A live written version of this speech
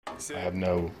I have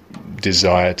no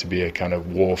desire to be a kind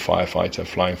of war firefighter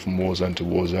flying from war zone to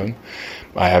war zone.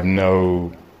 I have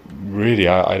no, really,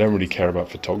 I don't really care about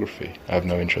photography. I have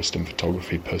no interest in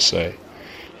photography per se.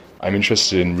 I'm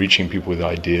interested in reaching people with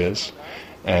ideas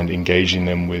and engaging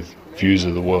them with views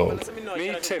of the world.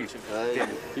 Me, Tim.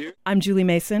 I'm Julie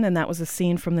Mason, and that was a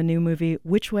scene from the new movie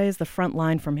Which Way is the Front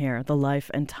Line from Here? The Life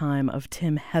and Time of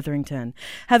Tim Hetherington.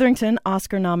 Hetherington,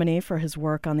 Oscar nominee for his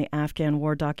work on the Afghan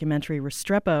war documentary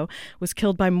Restrepo, was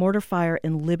killed by mortar fire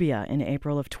in Libya in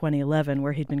April of 2011,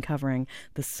 where he'd been covering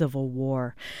the Civil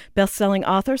War. Best-selling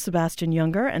author Sebastian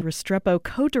Junger and Restrepo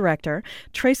co-director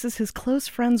traces his close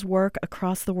friend's work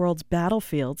across the world's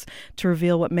battlefields to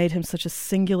reveal what made him such a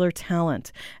singular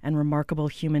talent and remarkable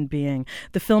human being.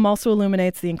 The film also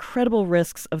illuminates the incredible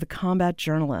risks of the combat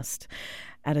journalist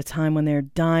at a time when they're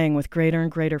dying with greater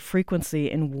and greater frequency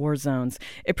in war zones.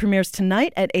 It premieres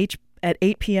tonight at 8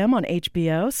 p.m. on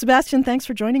HBO. Sebastian, thanks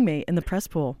for joining me in the press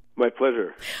pool. My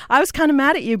pleasure. I was kind of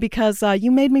mad at you because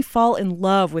you made me fall in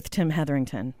love with Tim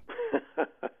Hetherington.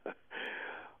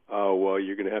 Oh, well,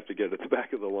 you're going to have to get at the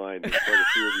back of the line. There's quite a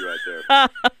few of you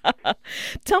out there.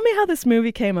 Tell me how this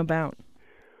movie came about.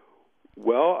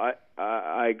 Well,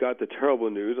 I got the terrible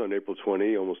news on April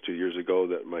 20, almost 2 years ago,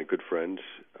 that my good friend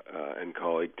and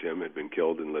colleague Tim had been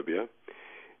killed in Libya.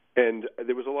 And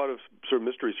there was a lot of sort of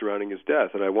mystery surrounding his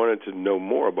death, and I wanted to know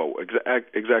more about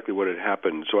exactly what had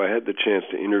happened. So I had the chance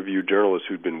to interview journalists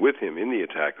who'd been with him in the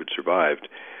attack, who'd survived,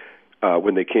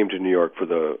 when they came to New York for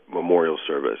the memorial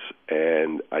service.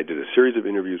 And I did a series of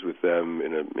interviews with them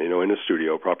in a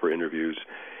studio, proper interviews.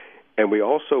 And we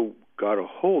also got a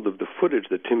hold of the footage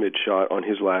that Tim had shot on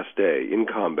his last day in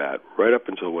combat, right up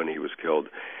until when he was killed.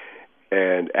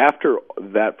 And after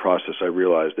that process, I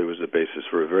realized there was a basis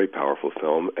for a very powerful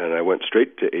film, and I went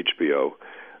straight to HBO.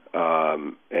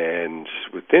 And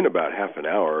within about half an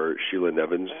hour, Sheila and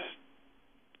Evans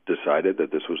decided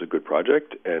that this was a good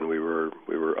project, and we were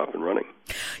up and running.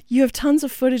 You have tons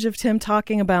of footage of Tim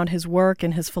talking about his work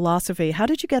and his philosophy. How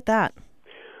did you get that?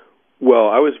 Well,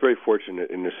 I was very fortunate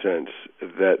in the sense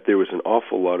that there was an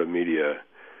awful lot of media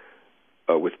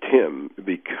with Tim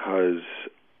because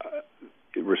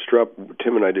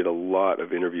Tim and I did a lot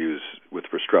of interviews with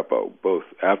Restrepo, both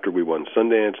after we won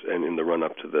Sundance and in the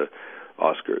run-up to the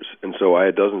Oscars. And so I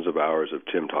had dozens of hours of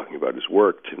Tim talking about his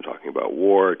work, Tim talking about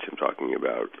war, Tim talking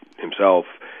about himself.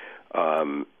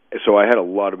 So I had a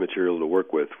lot of material to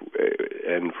work with.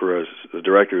 And for a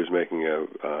director who's making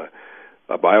a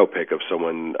biopic of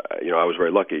someone, I was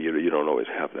very lucky. You don't always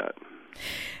have that.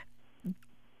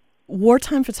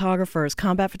 Wartime photographers,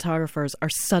 combat photographers, are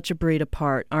such a breed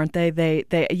apart, aren't they?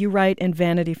 They. You write in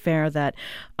Vanity Fair that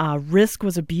Risk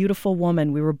was a beautiful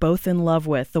woman we were both in love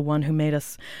with, the one who made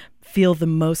us feel the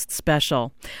most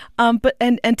special. But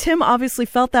Tim obviously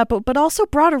felt that, but also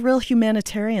brought a real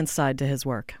humanitarian side to his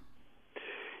work.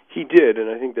 He did, and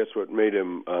I think that's what made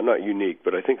him not unique,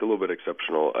 but I think a little bit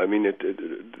exceptional. I mean,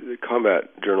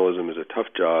 combat journalism is a tough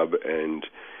job, and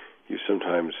you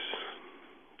sometimes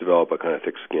develop a kind of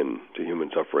thick skin to human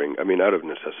suffering, out of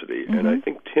necessity. Mm-hmm. And I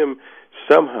think Tim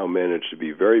somehow managed to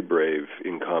be very brave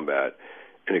in combat,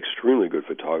 an extremely good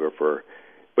photographer,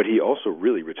 but he also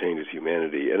really retained his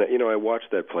humanity. And, I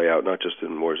watched that play out not just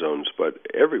in war zones, but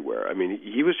everywhere.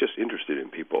 He was just interested in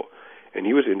people. And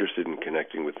he was interested in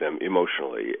connecting with them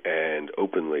emotionally and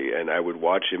openly. And I would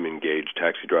watch him engage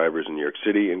taxi drivers in New York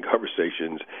City in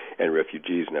conversations, and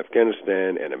refugees in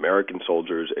Afghanistan, and American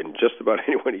soldiers, and just about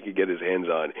anyone he could get his hands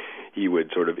on, he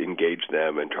would sort of engage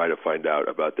them and try to find out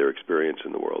about their experience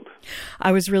in the world.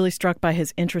 I was really struck by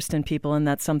his interest in people, and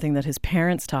that's something that his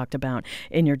parents talked about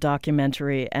in your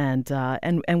documentary. And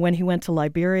when he went to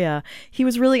Liberia, he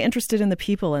was really interested in the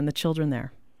people and the children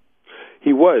there.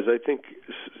 He was. I think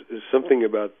something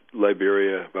about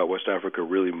Liberia, about West Africa,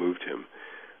 really moved him.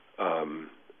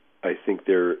 I think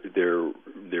there's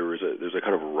a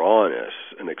kind of rawness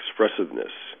and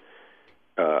expressiveness.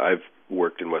 I've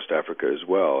worked in West Africa as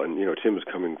well, and Tim is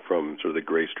coming from sort of the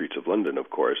gray streets of London,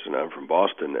 of course, and I'm from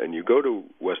Boston. And you go to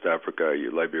West Africa,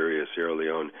 Liberia, Sierra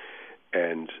Leone,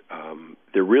 and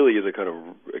there really is a kind of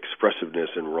expressiveness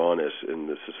and rawness in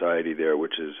the society there,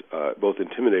 which is both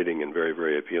intimidating and very,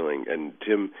 very appealing. And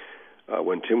Tim,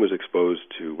 when Tim was exposed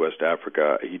to West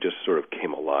Africa, he just sort of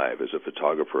came alive as a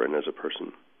photographer and as a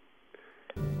person.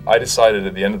 I decided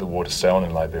at the end of the war to stay on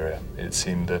in Liberia. It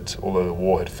seemed that although the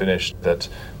war had finished, that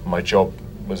my job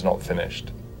was not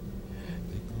finished.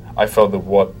 I felt that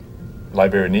what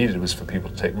Liberia needed was for people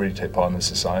to really take part in the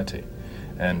society.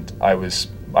 And I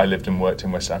lived and worked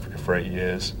in West Africa for 8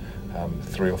 years,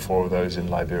 3 or 4 of those in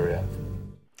Liberia.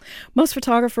 Most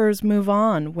photographers move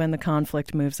on when the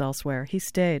conflict moves elsewhere. He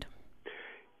stayed.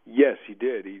 Yes, he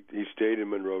did. He stayed in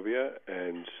Monrovia,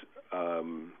 and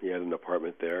he had an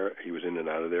apartment there. He was in and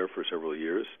out of there for several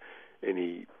years, and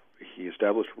he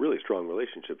established really strong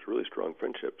relationships, really strong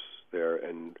friendships there.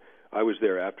 And I was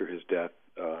there after his death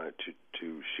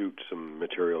to shoot some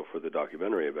material for the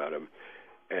documentary about him.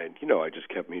 And I just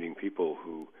kept meeting people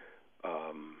who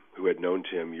had known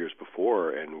Tim years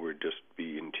before and would just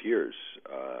be in tears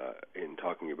in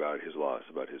talking about his loss,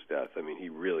 about his death. I mean, he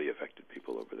really affected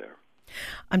people over there.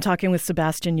 I'm talking with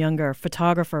Sebastian Junger,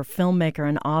 photographer, filmmaker,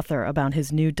 and author, about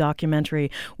his new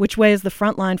documentary, Which Way is the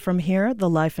Front Line from Here? The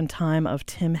Life and Time of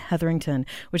Tim Hetherington,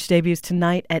 which debuts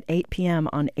tonight at 8 p.m.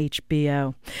 on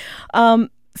HBO.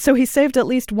 So he saved at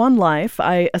least one life.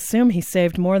 I assume he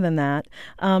saved more than that.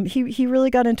 He really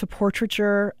got into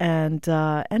portraiture and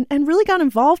really got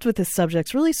involved with his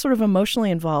subjects, really sort of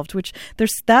emotionally involved,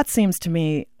 that seems to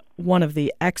me one of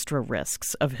the extra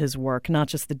risks of his work, not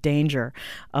just the danger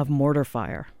of mortar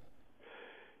fire.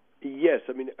 Yes,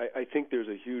 I mean, I think there's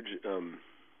a huge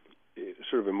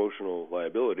sort of emotional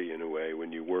liability in a way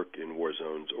when you work in war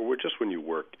zones, or just when you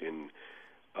work in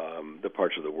the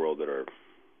parts of the world that are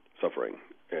suffering.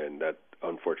 And that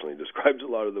unfortunately describes a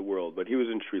lot of the world. But he was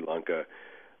in Sri Lanka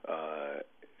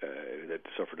that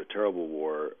suffered a terrible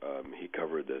war. He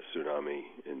covered the tsunami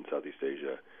in Southeast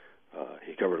Asia.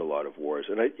 He covered a lot of wars.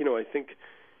 And I think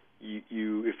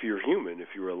you if you're human, if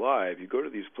you're alive, you go to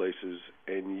these places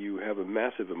and you have a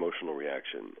massive emotional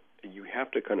reaction. You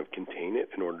have to kind of contain it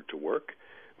in order to work,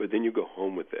 but then you go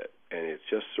home with it, and it's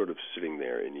just sort of sitting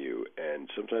there in you. And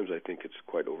sometimes I think it's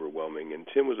quite overwhelming. And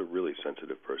Tim was a really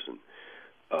sensitive person.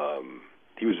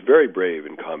 He was very brave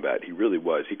in combat. He really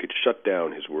was. He could shut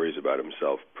down his worries about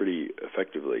himself pretty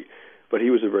effectively, but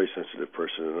he was a very sensitive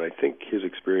person, and I think his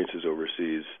experiences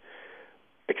overseas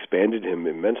expanded him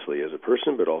immensely as a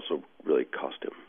person, but also really cost him.